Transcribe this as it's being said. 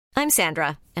I'm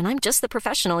Sandra, and I'm just the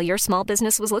professional your small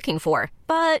business was looking for.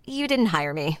 But you didn't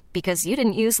hire me because you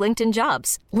didn't use LinkedIn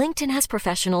Jobs. LinkedIn has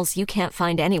professionals you can't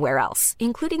find anywhere else,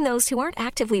 including those who aren't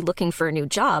actively looking for a new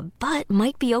job, but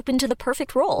might be open to the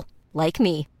perfect role, like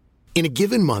me. In a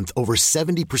given month, over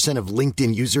 70% of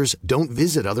LinkedIn users don't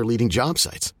visit other leading job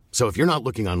sites. So if you're not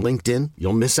looking on LinkedIn,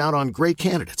 you'll miss out on great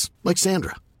candidates like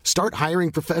Sandra. Start hiring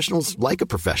professionals like a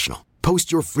professional.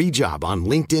 Post your free job on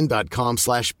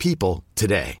linkedin.com/people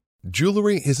today.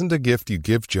 Jewelry isn't a gift you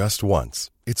give just once.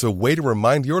 It's a way to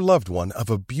remind your loved one of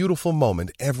a beautiful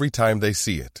moment every time they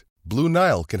see it. Blue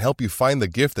Nile can help you find the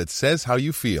gift that says how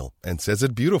you feel and says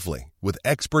it beautifully, with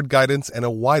expert guidance and a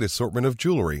wide assortment of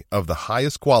jewelry of the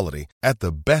highest quality at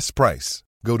the best price.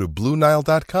 Go to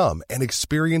BlueNile.com and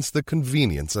experience the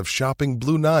convenience of shopping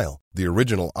Blue Nile, the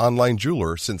original online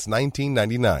jeweler since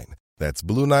 1999. That's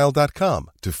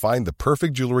BlueNile.com to find the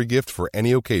perfect jewelry gift for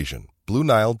any occasion.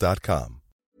 BlueNile.com.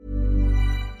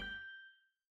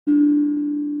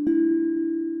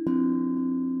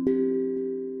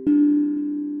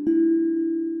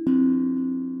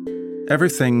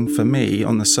 Everything for me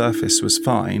on the surface was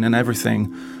fine, and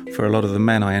everything for a lot of the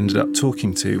men I ended up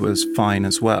talking to was fine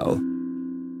as well.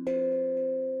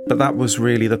 But that was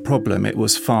really the problem. It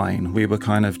was fine. We were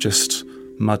kind of just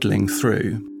muddling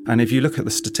through. And if you look at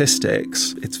the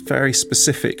statistics, it's very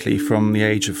specifically from the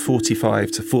age of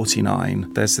 45 to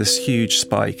 49, there's this huge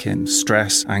spike in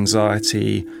stress,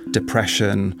 anxiety,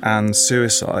 depression, and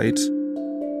suicide.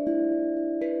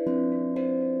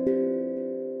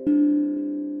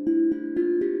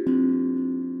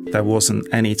 There wasn't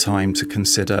any time to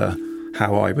consider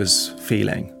how I was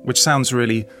feeling, which sounds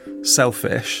really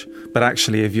selfish, but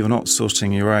actually if you're not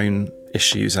sorting your own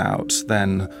issues out,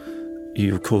 then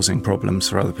you're causing problems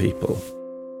for other people.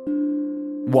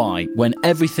 Why, when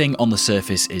everything on the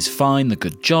surface is fine, the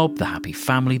good job, the happy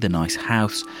family, the nice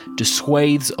house, do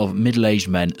swathes of middle-aged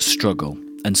men struggle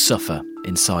and suffer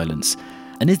in silence?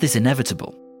 And is this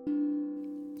inevitable?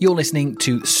 You're listening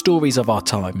to Stories of Our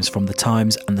Times from The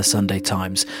Times and The Sunday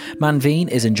Times. Manveen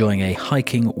is enjoying a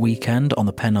hiking weekend on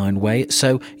the Pennine Way,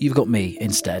 so you've got me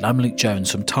instead. I'm Luke Jones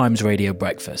from Times Radio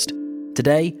Breakfast.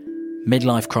 Today,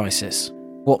 midlife crisis.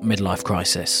 What midlife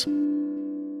crisis?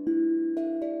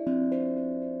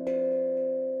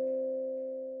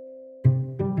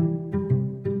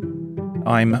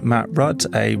 I'm Matt Rudd,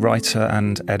 a writer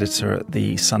and editor at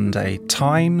The Sunday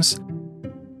Times.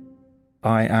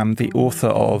 I am the author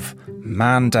of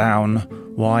Man Down,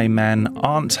 Why Men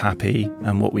Aren't Happy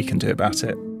and What We Can Do About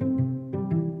It.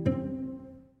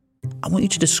 I want you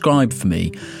to describe for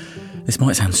me, this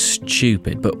might sound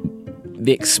stupid, but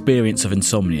the experience of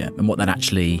insomnia and what that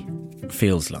actually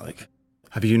feels like.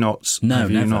 Have you not? No, have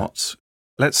never. You not?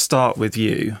 Let's start with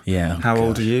you. Yeah. How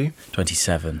old are you?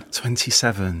 27.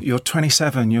 27. You're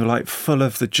 27. You're like full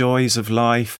of the joys of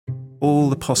life, all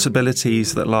the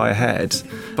possibilities that lie ahead.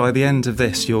 By the end of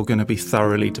this, you're going to be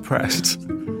thoroughly depressed.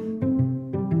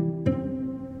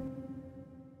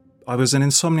 I was an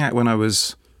insomniac when I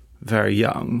was very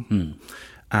young.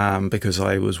 Because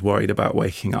I was worried about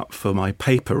waking up for my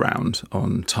paper round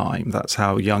on time. That's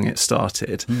how young it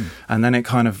started. And then it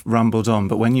kind of rumbled on.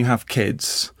 But when you have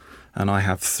kids, and I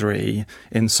have 3,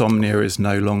 insomnia is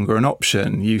no longer an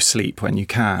option. You sleep when you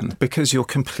can because you're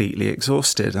completely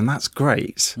exhausted, and that's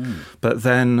great. But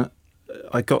then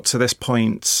I got to this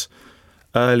point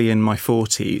early in my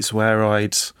 40s where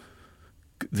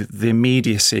the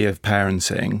immediacy of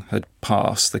parenting had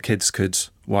passed. The kids could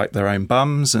wipe their own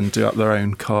bums and do up their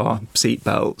own car seat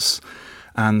belts.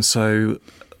 And so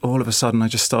all of a sudden I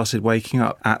just started waking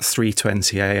up at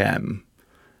 3:20 a.m.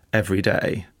 every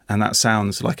day. And that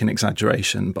sounds like an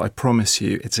exaggeration, but I promise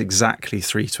you it's exactly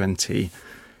 3:20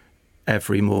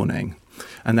 every morning.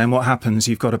 And then what happens,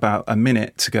 you've got about a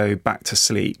minute to go back to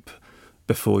sleep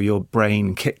before your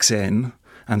brain kicks in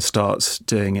and starts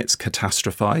doing its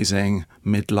catastrophizing,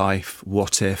 midlife,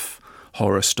 what if,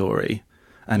 horror story.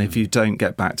 And if you don't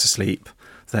get back to sleep,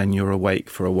 then you're awake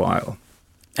for a while.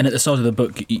 And at the start of the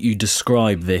book, you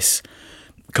describe this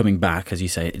coming back, as you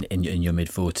say, in your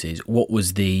mid-40s. What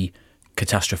was the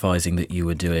catastrophizing that you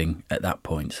were doing at that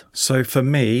point? So for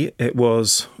me, it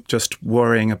was just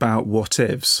worrying about what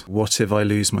ifs. What if I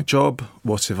lose my job?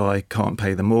 What if I can't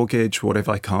pay the mortgage? What if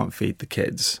I can't feed the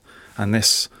kids? And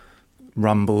this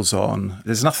rumbles on.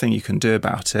 There's nothing you can do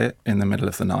about it in the middle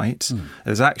of the night.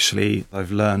 There's actually,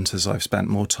 I've learned as I've spent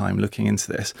more time looking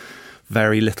into this,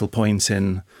 very little point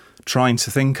in trying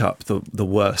to think up the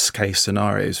worst case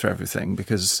scenarios for everything,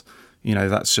 because, you know,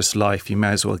 that's just life. You may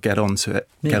as well get on to it,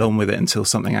 get on with it until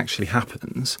something actually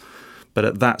happens. But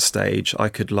at that stage, I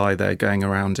could lie there going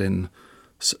around in,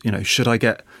 you know, should I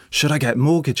get should I get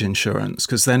mortgage insurance?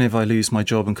 Because then if I lose my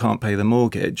job and can't pay the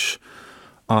mortgage,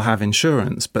 I'll have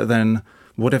insurance. But then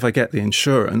what if I get the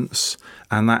insurance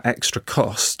and that extra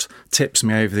cost tips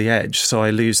me over the edge, so I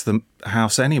lose the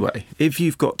house anyway? If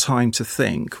you've got time to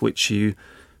think, which you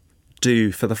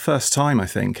do for the first time, I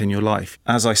think, in your life,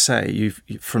 as I say,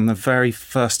 from the very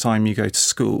first time you go to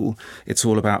school, it's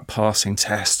all about passing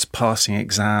tests, passing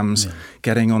exams,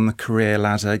 getting on the career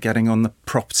ladder, getting on the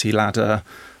property ladder,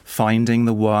 finding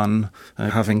the one,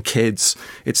 having kids.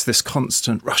 It's this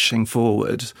constant rushing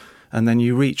forward. And then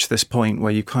you reach this point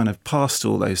where you kind of passed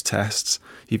all those tests,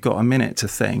 you've got a minute to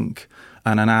think,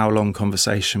 and an hour-long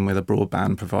conversation with a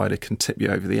broadband provider can tip you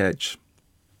over the edge.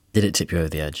 Did it tip you over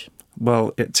the edge?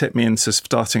 Well, it tipped me into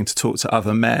starting to talk to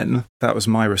other men. That was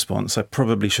my response. I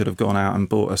probably should have gone out and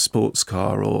bought a sports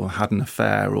car or had an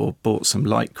affair or bought some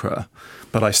Lycra.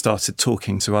 But I started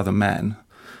talking to other men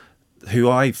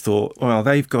who I thought, well,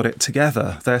 they've got it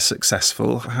together. They're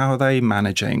successful. How are they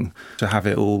managing to have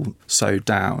it all sewed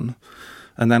down?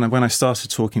 And then when I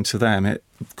started talking to them, it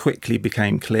quickly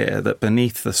became clear that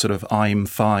beneath the sort of I'm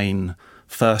fine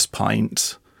first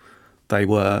pint, they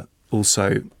were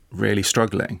also really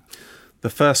struggling. The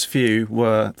first few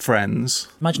were friends.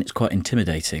 Imagine it's quite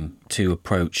intimidating to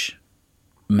approach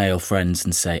male friends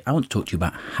and say, I want to talk to you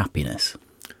about happiness.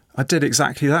 I did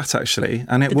exactly that, actually.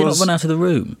 And Did they not run out of the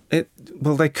room?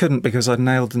 Well, they couldn't, because I'd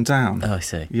nailed them down. Oh, I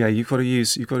see. Yeah, you've got to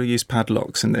use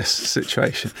padlocks in this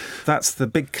situation. That's the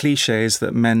big cliche, is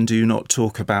that men do not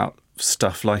talk about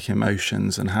stuff like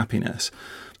emotions and happiness.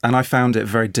 And I found it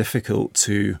very difficult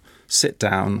to sit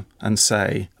down and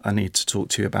say, I need to talk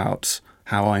to you about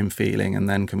how I'm feeling, and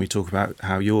then can we talk about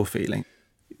how you're feeling?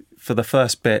 For the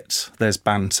first bit, there's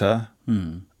banter.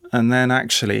 And then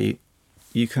actually,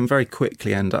 you can very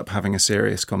quickly end up having a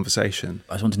serious conversation.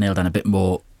 I just want to nail down a bit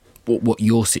more what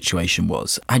your situation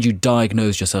was. Had you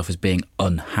diagnosed yourself as being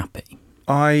unhappy?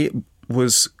 I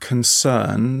was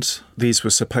concerned. These were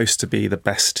supposed to be the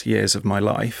best years of my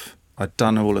life. I'd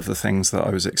done all of the things that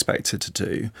I was expected to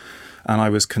do. And I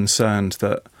was concerned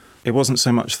that it wasn't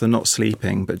so much the not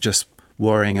sleeping, but just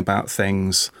worrying about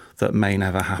things that may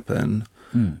never happen.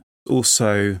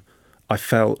 Also, I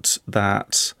felt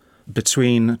that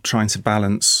between trying to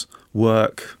balance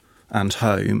work and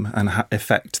home and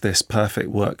effect this perfect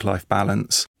work-life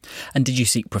balance. And did you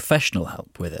seek professional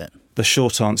help with it? The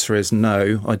short answer is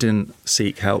no, I didn't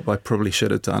seek help. I probably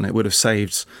should have done. It would have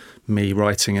saved me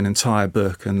writing an entire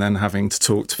book and then having to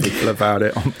talk to people about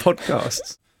it on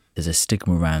podcasts. There's a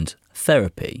stigma around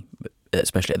therapy,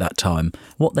 especially at that time.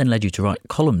 What then led you to write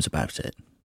columns about it?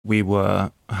 We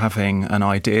were having an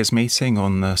ideas meeting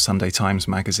on the Sunday Times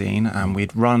magazine, and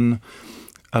we'd run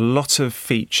a lot of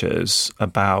features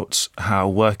about how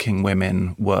working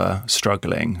women were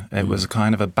struggling. It was a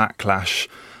kind of a backlash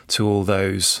to all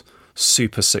those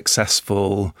super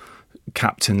successful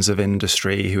captains of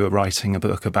industry who were writing a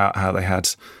book about how they had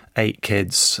 8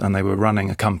 kids and they were running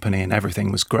a company and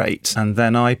everything was great. And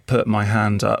then I put my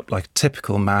hand up like a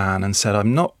typical man and said,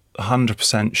 I'm not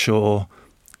 100% sure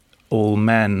all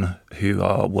men who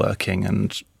are working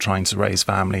and trying to raise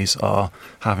families are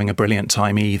having a brilliant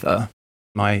time either.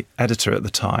 My editor at the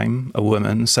time, a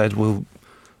woman, said, well,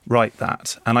 write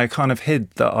that. And I kind of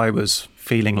hid that I was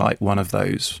feeling like one of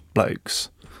those blokes.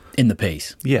 In the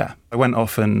piece? Yeah. I went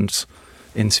off and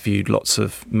interviewed lots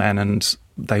of men and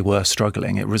they were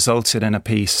struggling. It resulted in a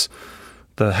piece.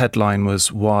 The headline was,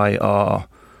 Why Are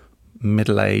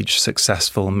Middle-Aged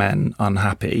Successful Men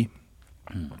Unhappy?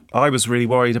 I was really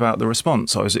worried about the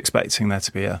response. I was expecting there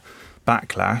to be a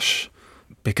backlash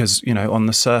because, you know, on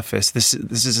the surface, this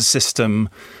is a system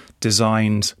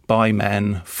designed by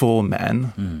men for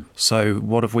men. So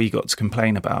what have we got to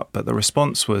complain about? But the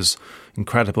response was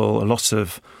incredible. A lot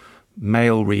of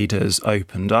male readers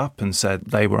opened up and said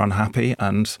they were unhappy,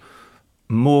 and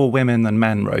more women than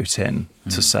men wrote in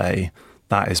to say,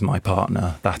 that is my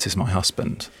partner, that is my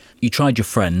husband. You tried your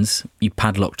friends, you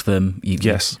padlocked them, you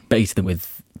baited them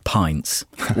with pints.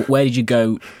 Where did you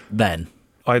go then?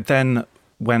 I then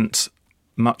went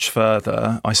much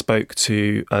further. I spoke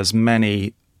to as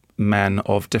many men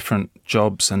of different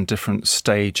jobs and different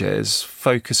stages,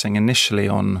 focusing initially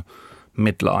on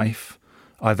midlife.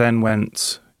 I then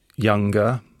went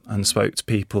younger and spoke to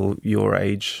people your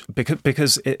age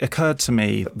because it occurred to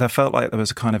me, there felt like there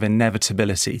was a kind of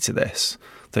inevitability to this,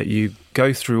 that you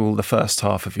go through all the first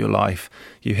half of your life,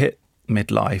 you hit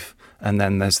midlife, and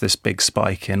then there's this big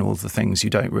spike in all the things you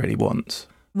don't really want.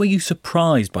 Were you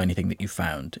surprised by anything that you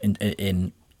found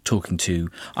in talking to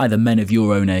either men of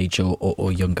your own age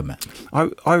or younger men?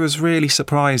 I was really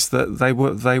surprised that they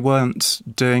weren't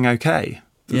doing okay.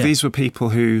 Yeah. These were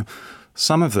people who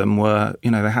some of them were, they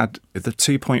had the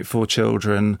 2.4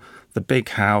 children, the big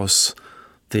house,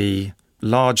 the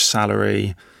large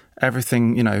salary,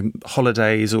 everything,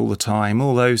 holidays all the time,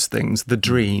 all those things, the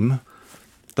dream.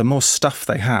 The more stuff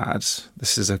they had,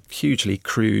 this is a hugely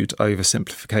crude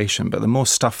oversimplification, but the more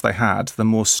stuff they had, the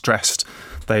more stressed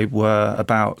they were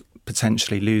about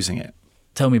potentially losing it.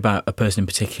 Tell me about a person in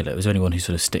particular. Was there anyone who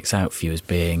sort of sticks out for you as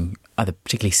being either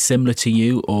particularly similar to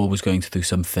you or was going through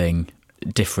something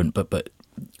different but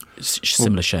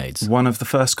similar shades? One of the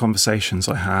first conversations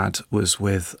I had was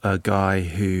with a guy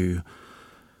who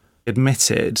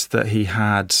admitted that he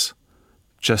had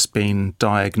just been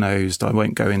diagnosed. I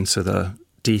won't go into the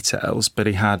details, but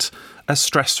he had a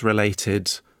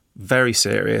stress-related, very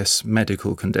serious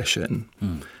medical condition.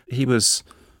 He was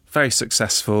very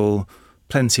successful,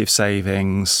 plenty of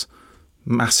savings,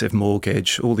 massive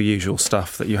mortgage, all the usual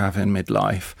stuff that you have in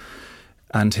midlife.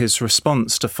 And his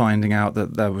response to finding out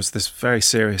that there was this very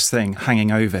serious thing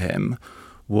hanging over him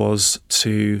was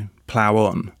to plough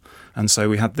on. And so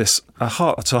we had this a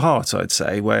heart-to-heart, I'd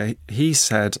say, where he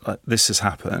said, this has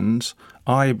happened.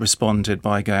 I responded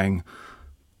by going,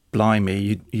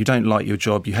 blimey, you don't like your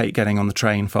job, you hate getting on the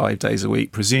train 5 days a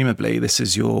week. Presumably this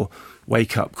is your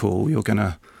wake-up call. You're going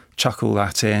to chuck all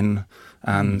that in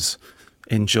and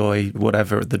enjoy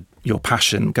whatever your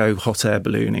passion, go hot air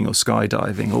ballooning or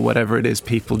skydiving or whatever it is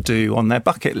people do on their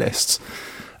bucket lists.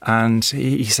 And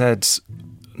he said,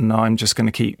 no, I'm just going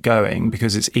to keep going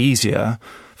because it's easier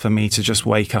for me to just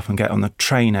wake up and get on the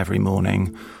train every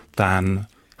morning than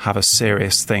have a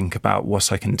serious think about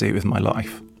what I can do with my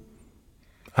life.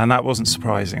 And that wasn't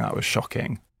surprising, that was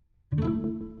shocking.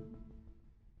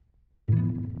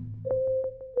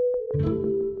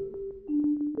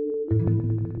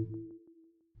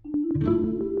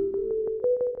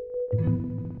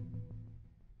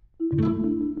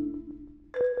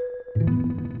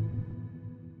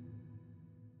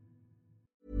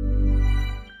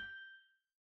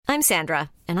 I'm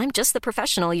Sandra, and I'm just the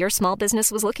professional your small business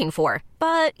was looking for.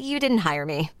 But you didn't hire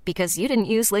me because you didn't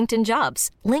use LinkedIn Jobs.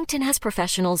 LinkedIn has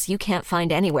professionals you can't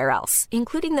find anywhere else,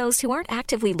 including those who aren't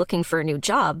actively looking for a new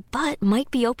job, but might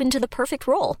be open to the perfect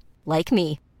role, like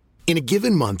me. In a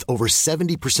given month, over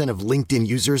 70% of LinkedIn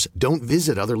users don't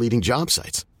visit other leading job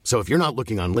sites. So if you're not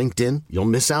looking on LinkedIn, you'll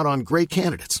miss out on great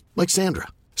candidates like Sandra.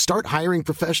 Start hiring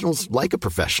professionals like a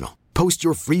professional. Post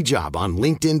your free job on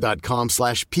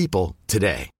linkedin.com/people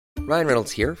today. Ryan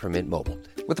Reynolds here from Mint Mobile.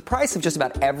 With the price of just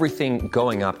about everything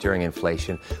going up during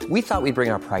inflation, we thought we'd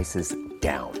bring our prices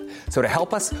down. So to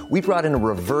help us, we brought in a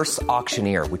reverse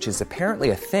auctioneer, which is apparently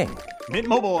a thing. Mint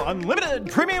Mobile Unlimited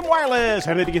Premium Wireless.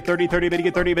 How to get 30, 30, bit to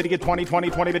get 30, bit to get 20,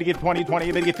 20, 20, bit to get 20,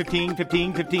 20, bit to get 15,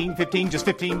 15, 15, 15, just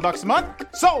 $15 a month?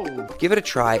 Sold! Give it a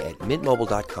try at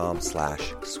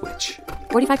mintmobile.com/switch.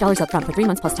 $45 up front for 3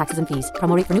 months plus taxes and fees.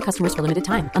 Promo rate for new customers for limited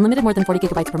time. Unlimited more than 40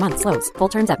 gigabytes per month. Slows full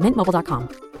terms at mintmobile.com.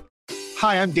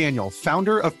 Hi, I'm Daniel,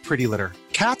 founder of Pretty Litter.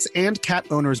 Cats and cat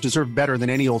owners deserve better than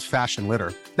any old-fashioned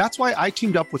litter. That's why I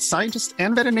teamed up with scientists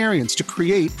and veterinarians to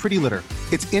create Pretty Litter.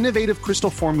 Its innovative crystal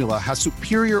formula has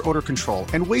superior odor control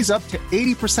and weighs up to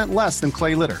 80% less than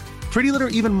clay litter. Pretty Litter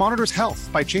even monitors health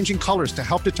by changing colors to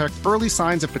help detect early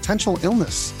signs of potential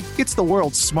illness. It's the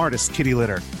world's smartest kitty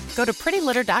litter. Go to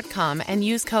prettylitter.com and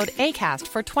use code ACAST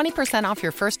for 20% off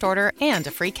your first order and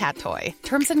a free cat toy.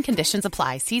 Terms and conditions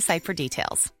apply. See site for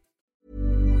details.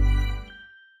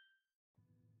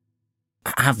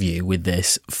 Have you, with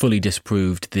this, fully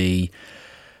disproved the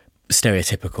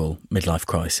stereotypical midlife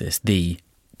crisis, the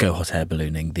go hot air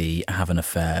ballooning, the have an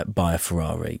affair, buy a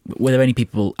Ferrari? Were there any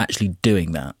people actually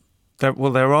doing that?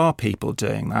 There are people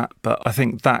doing that, but I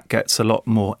think that gets a lot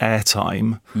more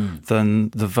airtime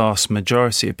than the vast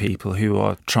majority of people who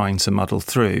are trying to muddle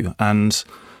through. And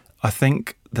I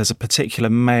think there's a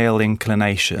particular male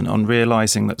inclination on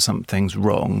realising that something's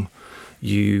wrong.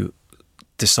 You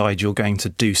decide you're going to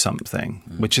do something,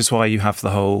 which is why you have the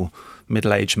whole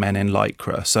middle-aged men in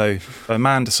Lycra. So a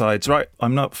man decides, right,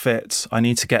 I'm not fit, I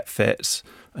need to get fit,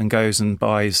 and goes and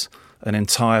buys an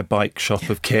entire bike shop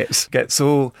of kit, gets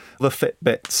all the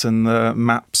Fitbits and the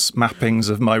mappings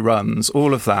of my runs,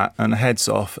 all of that, and heads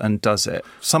off and does it.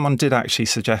 Someone did actually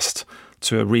suggest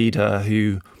to a reader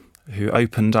who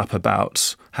opened up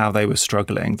about how they were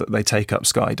struggling that they take up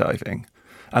skydiving.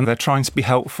 And they're trying to be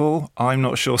helpful. I'm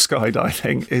not sure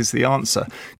skydiving is the answer.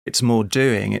 It's more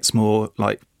doing. It's more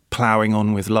like ploughing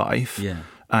on with life. Yeah.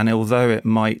 And although it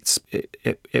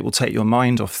will take your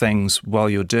mind off things while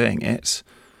you're doing it,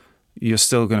 you're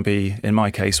still going to be, in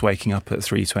my case, waking up at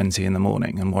 3:20 in the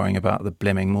morning and worrying about the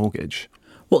blimming mortgage.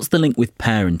 What's the link with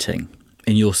parenting?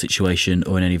 in your situation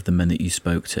or in any of the men that you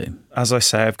spoke to? As I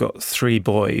say, I've got 3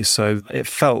 boys, so it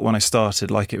felt when I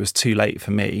started like it was too late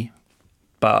for me,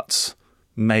 but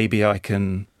maybe I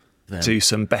can do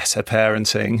some better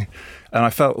parenting. And I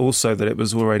felt also that it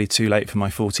was already too late for my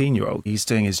 14-year-old. He's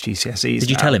doing his GCSEs. Did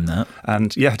you tell him that?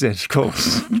 And yeah, I did, of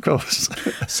course, of course.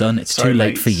 Son, it's too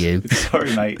late for you.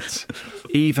 Sorry, mate.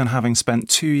 Even having spent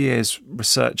 2 years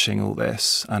researching all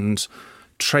this and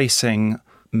tracing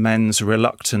men's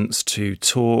reluctance to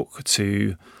talk,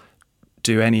 to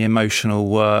do any emotional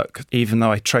work, even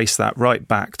though I traced that right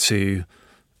back to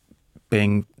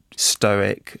being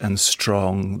stoic and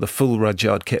strong, the full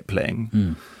Rudyard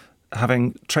Kipling,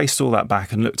 having traced all that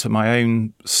back and looked at my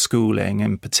own schooling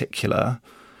in particular,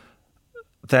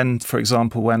 then, for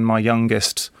example, when my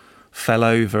youngest fell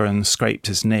over and scraped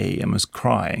his knee and was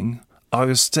crying, I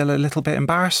was still a little bit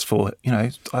embarrassed for it. You know,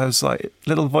 I was like,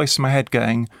 little voice in my head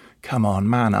going, come on,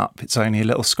 man up, it's only a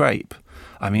little scrape.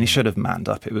 I mean, he should have manned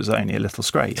up, it was only a little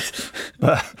scrape.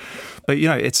 But you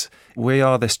know, we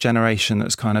are this generation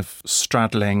that's kind of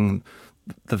straddling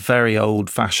the very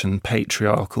old-fashioned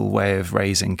patriarchal way of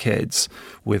raising kids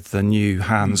with the new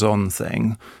hands-on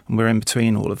thing, and we're in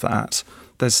between all of that.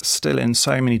 There's still, in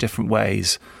so many different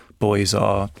ways, boys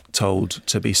are told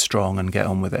to be strong and get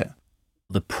on with it.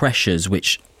 The pressures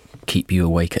which keep you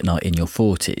awake at night in your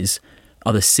 40s,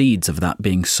 are the seeds of that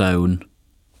being sown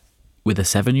with a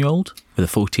 7-year-old, with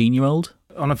a 14-year-old?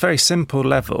 On a very simple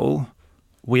level,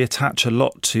 we attach a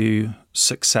lot to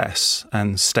success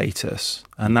and status,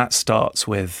 and that starts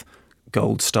with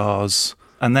gold stars,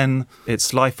 and then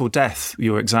it's life or death,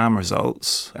 your exam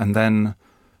results, and then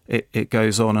it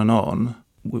goes on and on.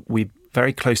 We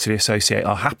very closely associate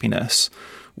our happiness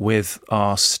with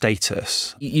our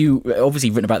status. You obviously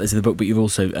written about this in the book, but you've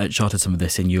also charted some of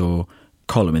this in your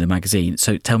column in the magazine.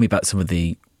 So tell me about some of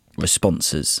the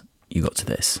responses you got to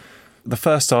this. The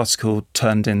first article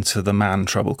turned into the Man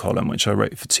Trouble column, which I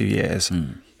wrote for 2 years.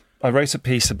 I wrote a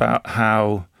piece about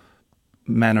how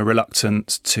men are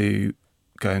reluctant to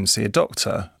go and see a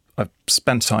doctor. I've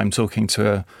spent time talking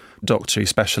to a doctor who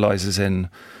specialises in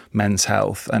men's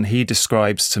health, and he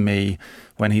describes to me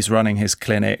when he's running his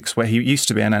clinics, where he used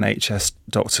to be an NHS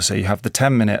doctor, so you have the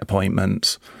 10-minute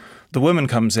appointment. The woman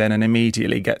comes in and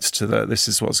immediately gets to this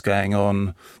is what's going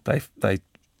on. They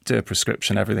do a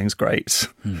prescription, everything's great.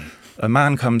 A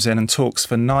man comes in and talks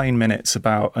for 9 minutes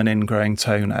about an ingrowing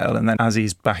toenail, and then as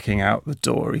he's backing out the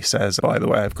door, he says, by the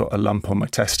way, I've got a lump on my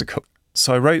testicle.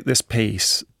 So I wrote this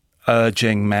piece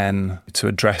urging men to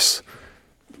address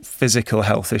physical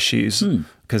health issues,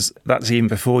 because that's even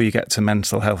before you get to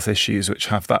mental health issues, which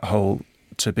have that whole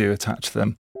taboo attached to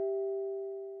them.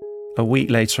 A week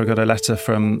later, I got a letter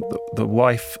from the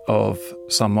wife of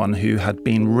someone who had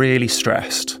been really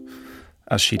stressed,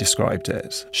 as she described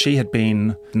it. She had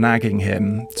been nagging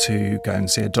him to go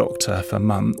and see a doctor for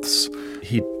months.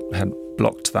 He had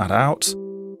blocked that out.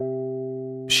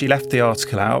 She left the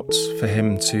article out for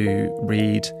him to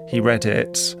read. He read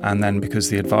it, and then because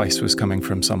the advice was coming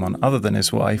from someone other than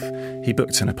his wife, he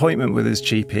booked an appointment with his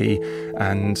GP,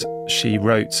 and she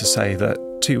wrote to say that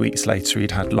 2 weeks later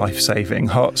he'd had life-saving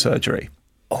heart surgery.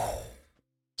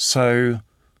 So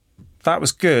that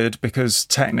was good because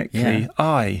technically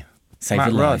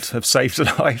Matt Rudd, have saved a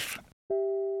life.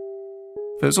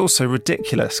 But it's also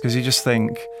ridiculous because you just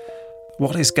think,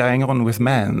 what is going on with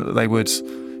men that they would,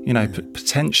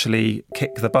 potentially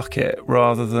kick the bucket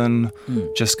rather than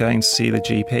just going to see the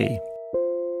GP?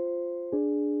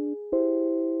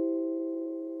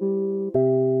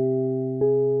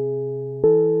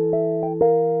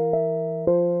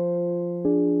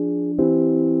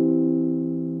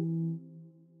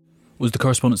 Was the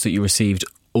correspondence that you received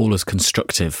all as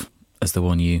constructive as the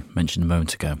one you mentioned a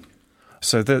moment ago?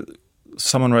 So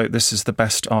someone wrote, this is the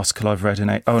best article I've read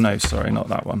in Oh, no, sorry, not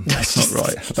that one. That's not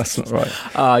right. That's not right.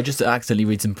 I just accidentally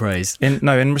read some praise.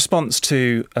 In response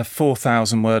to a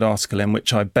 4,000-word article in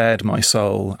which I bared my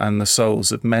soul and the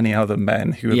souls of many other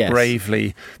men who were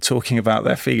bravely talking about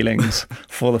their feelings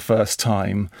for the first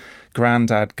time,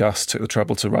 Grandad Gus took the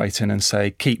trouble to write in and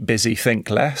say, keep busy, think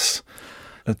less.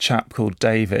 A chap called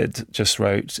David just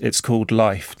wrote, it's called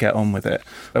life, get on with it.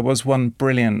 There was one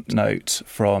brilliant note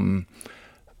from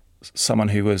someone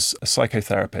who was a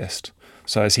psychotherapist.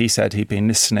 So as he said, he'd been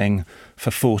listening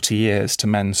for 40 years to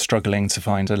men struggling to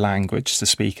find a language to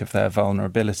speak of their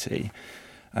vulnerability.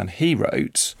 And he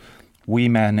wrote, we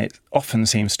men, it often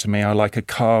seems to me, are like a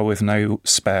car with no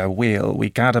spare wheel.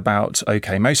 We gad about,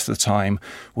 most of the time,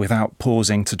 without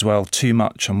pausing to dwell too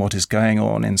much on what is going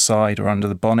on inside or under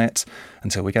the bonnet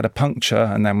until we get a puncture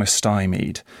and then we're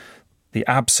stymied. The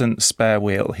absent spare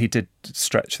wheel, he did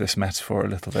stretch this metaphor a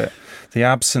little bit. The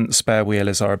absent spare wheel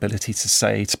is our ability to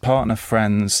say to partner,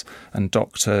 friends and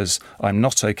doctors, I'm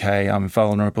not okay, I'm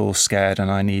vulnerable, scared,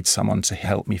 and I need someone to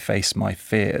help me face my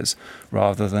fears,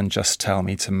 rather than just tell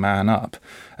me to man up.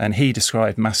 And he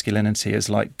described masculinity as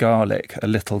like garlic, a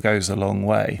little goes a long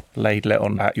way, ladle it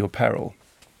on at your peril.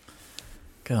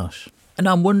 Gosh. And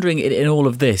I'm wondering, in all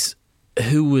of this,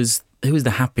 who was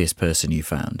the happiest person you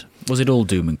found? Was it all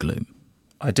doom and gloom?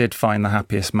 I did find the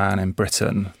happiest man in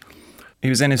Britain. He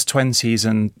was in his 20s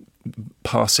and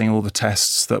passing all the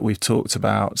tests that we've talked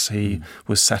about. He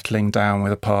was settling down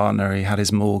with a partner, he had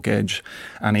his mortgage,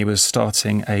 and he was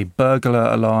starting a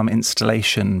burglar alarm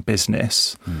installation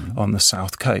business on the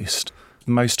south coast.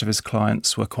 Most of his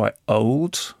clients were quite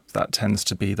old. That tends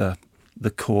to be the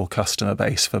core customer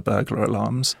base for burglar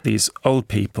alarms. These old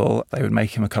people, they would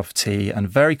make him a cup of tea and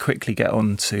very quickly get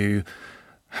on to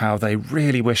how they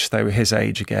really wish they were his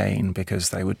age again, because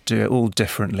they would do it all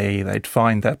differently, they'd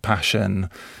find their passion,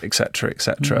 etc.,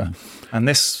 etc. And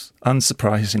this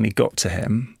unsurprisingly got to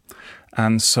him.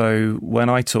 And so when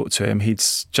I talked to him, he'd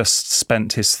just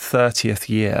spent his 30th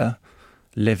year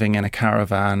living in a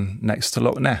caravan next to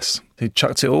Loch Ness. He'd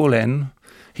chucked it all in.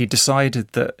 He decided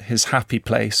that his happy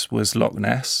place was Loch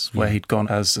Ness, where he'd gone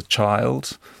as a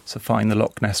child to find the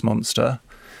Loch Ness monster,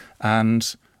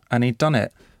 and he'd done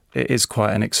it. It is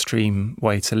quite an extreme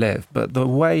way to live, but the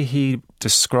way he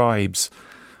describes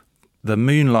the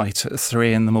moonlight at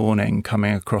 3 a.m.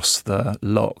 coming across the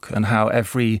loch, and how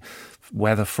every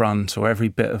weather front or every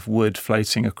bit of wood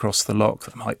floating across the loch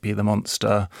that might be the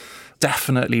monster,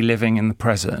 definitely living in the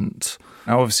present.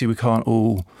 Now, obviously, we can't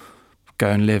all go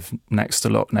and live next to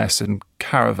Loch Ness in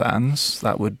caravans.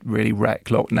 That would really wreck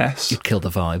Loch Ness. You'd kill the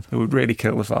vibe. It would really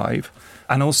kill the vibe.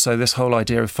 And also this whole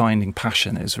idea of finding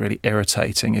passion is really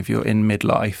irritating if you're in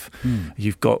midlife.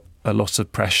 You've got a lot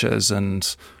of pressures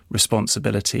and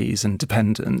responsibilities and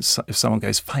dependence. If someone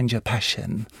goes, find your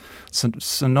passion,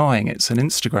 it's annoying. It's an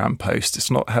Instagram post.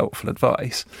 It's not helpful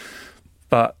advice.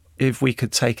 But if we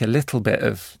could take a little bit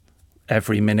of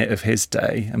every minute of his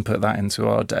day and put that into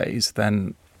our days,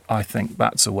 then I think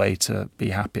that's a way to be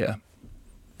happier.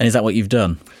 And is that what you've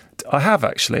done? I have,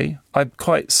 actually. I'm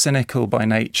quite cynical by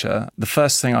nature. The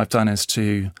first thing I've done is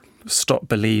to stop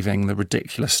believing the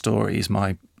ridiculous stories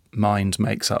my mind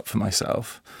makes up for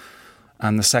myself.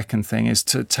 And the second thing is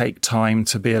to take time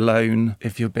to be alone.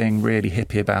 If you're being really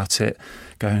hippie about it,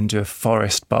 go and do a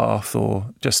forest bath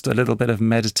or just a little bit of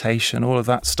meditation, all of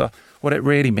that stuff. What it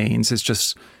really means is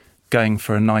just going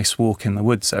for a nice walk in the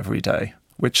woods every day,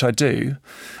 which I do.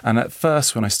 And at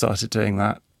first, when I started doing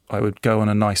that, I would go on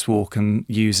a nice walk and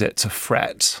use it to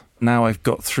fret. Now I've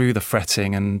got through the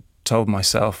fretting and told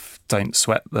myself, don't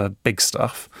sweat the big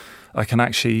stuff. I can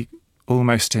actually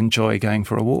almost enjoy going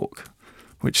for a walk,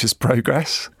 which is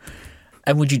progress.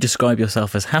 And would you describe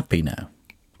yourself as happy now?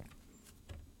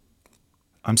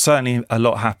 I'm certainly a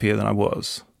lot happier than I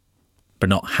was. But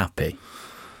not happy?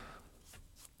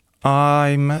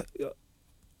 I'm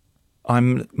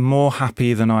more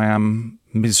happy than I am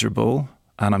miserable,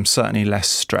 and I'm certainly less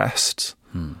stressed.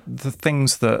 The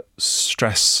things that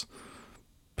stress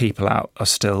people out are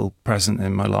still present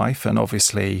in my life, and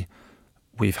obviously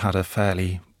we've had a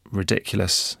fairly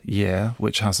ridiculous year,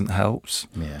 which hasn't helped.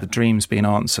 Yeah. The dream's been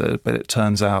answered, but it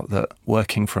turns out that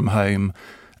working from home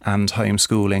and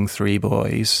homeschooling 3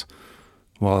 boys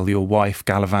while your wife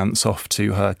gallivants off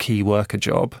to her key worker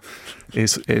job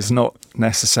is not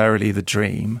necessarily the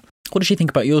dream. What does she think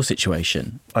about your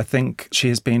situation? I think she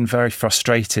has been very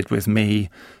frustrated with me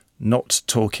not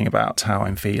talking about how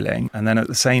I'm feeling. And then at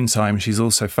the same time, she's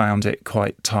also found it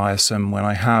quite tiresome when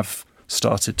I have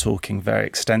started talking very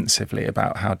extensively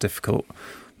about how difficult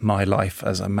my life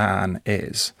as a man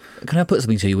is. Can I put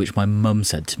something to you which my mum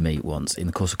said to me once in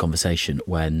the course of conversation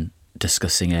when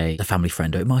discussing a family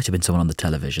friend, or it might have been someone on the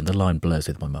television, the line blurs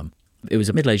with my mum. It was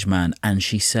a middle-aged man, and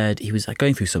she said he was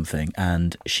going through something,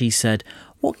 and she said,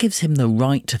 what gives him the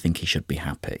right to think he should be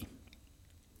happy?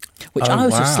 Which I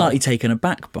was just slightly taken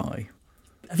aback by.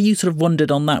 Have you sort of wondered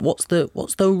on that? What's the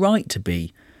right to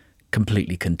be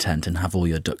completely content and have all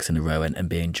your ducks in a row and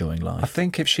be enjoying life? I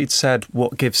think if she'd said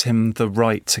what gives him the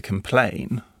right to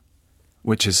complain,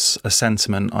 which is a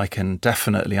sentiment I can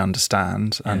definitely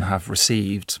understand and have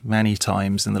received many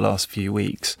times in the last few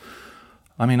weeks.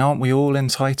 I mean, aren't we all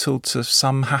entitled to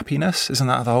some happiness? Isn't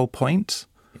that the whole point?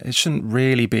 It shouldn't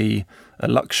really be a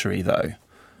luxury, though.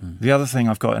 The other thing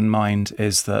I've got in mind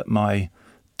is that my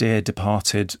dear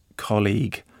departed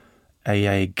colleague,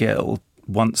 A.A. Gill,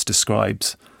 once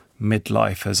described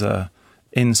midlife as a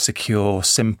insecure,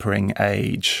 simpering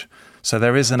age. So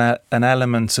there is an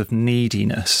element of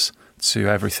neediness to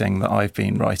everything that I've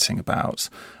been writing about.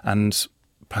 And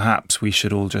perhaps we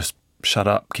should all just shut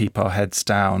up, keep our heads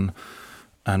down,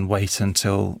 and wait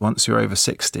until once you're over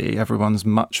 60, everyone's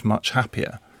much, much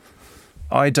happier.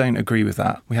 I don't agree with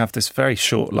that. We have this very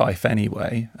short life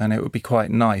anyway, and it would be quite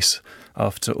nice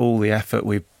after all the effort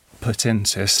we've put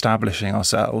into establishing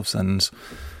ourselves and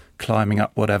climbing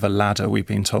up whatever ladder we've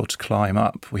been told to climb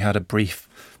up. We had a brief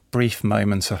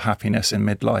moment of happiness in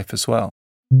midlife as well.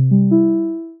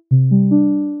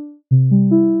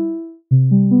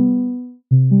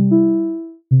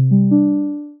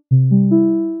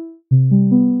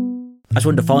 I just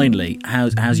wonder, finally,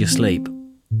 how's your sleep?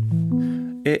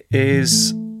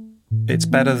 It's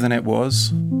better than it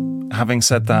was. Having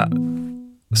said that,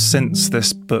 since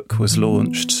this book was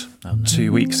launched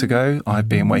 2 weeks ago, I've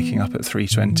been waking up at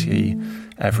 3:20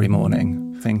 every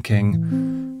morning thinking,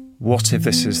 what if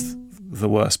this is the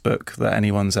worst book that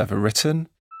anyone's ever written?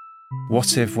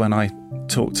 What if when I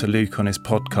talk to Luke on his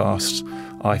podcast,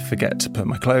 I forget to put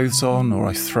my clothes on, or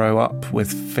I throw up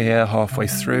with fear halfway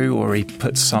through, or he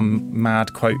puts some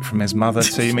mad quote from his mother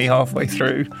to me halfway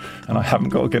through and I haven't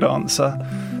got a good answer?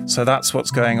 So that's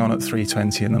what's going on at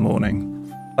 3:20 in the morning.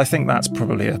 I think that's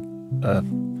probably a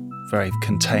very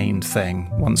contained thing.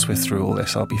 Once we're through all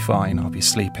this, I'll be fine. I'll be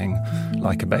sleeping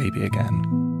like a baby again.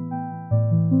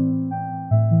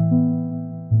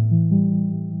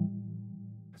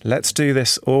 Let's do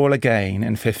this all again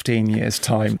in 15 years'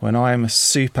 time when I'm a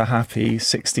super happy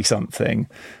 60-something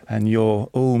and you're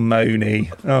all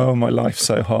moany. Oh, my life's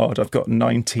so hard. I've got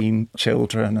 19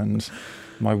 children and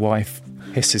my wife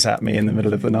hisses at me in the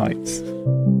middle of the night.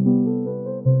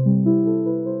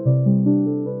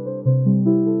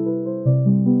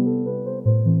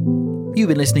 You've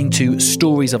been listening to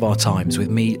Stories of Our Times with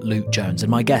me, Luke Jones,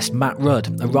 and my guest, Matt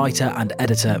Rudd, a writer and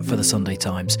editor for the Sunday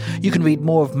Times. You can read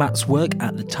more of Matt's work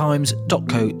at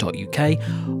thetimes.co.uk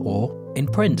or in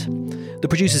print. The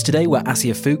producers today were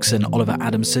Asia Fuchs and Oliver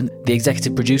Adamson. The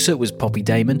executive producer was Poppy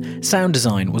Damon. Sound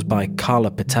design was by Carla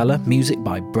Patella. Music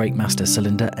by Breakmaster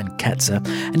Cylinder and Ketzer.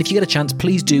 And if you get a chance,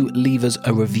 please do leave us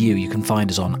a review. You can find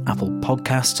us on Apple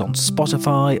Podcasts, on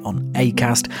Spotify, on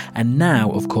Acast. And now,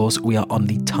 of course, we are on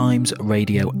the Times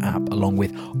Radio app, along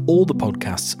with all the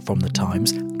podcasts from the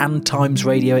Times and Times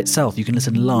Radio itself. You can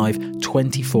listen live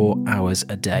 24 hours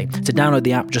a day. To download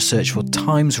the app, just search for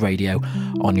Times Radio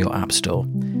on your app store.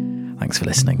 Thanks for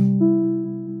listening.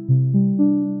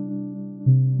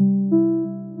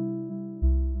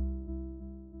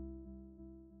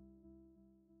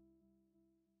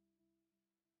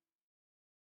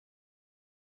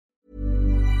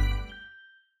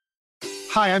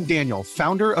 Hi, I'm Daniel,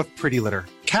 founder of Pretty Litter.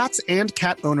 Cats and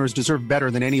cat owners deserve better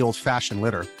than any old-fashioned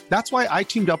litter. That's why I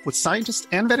teamed up with scientists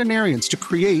and veterinarians to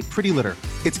create Pretty Litter.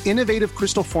 Its innovative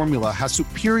crystal formula has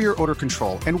superior odor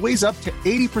control and weighs up to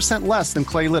 80% less than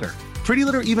clay litter. Pretty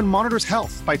Litter even monitors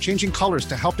health by changing colors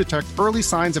to help detect early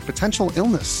signs of potential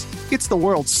illness. It's the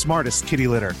world's smartest kitty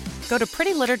litter. Go to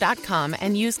prettylitter.com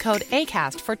and use code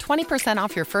ACAST for 20%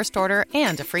 off your first order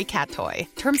and a free cat toy.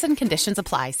 Terms and conditions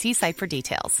apply. See site for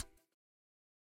details.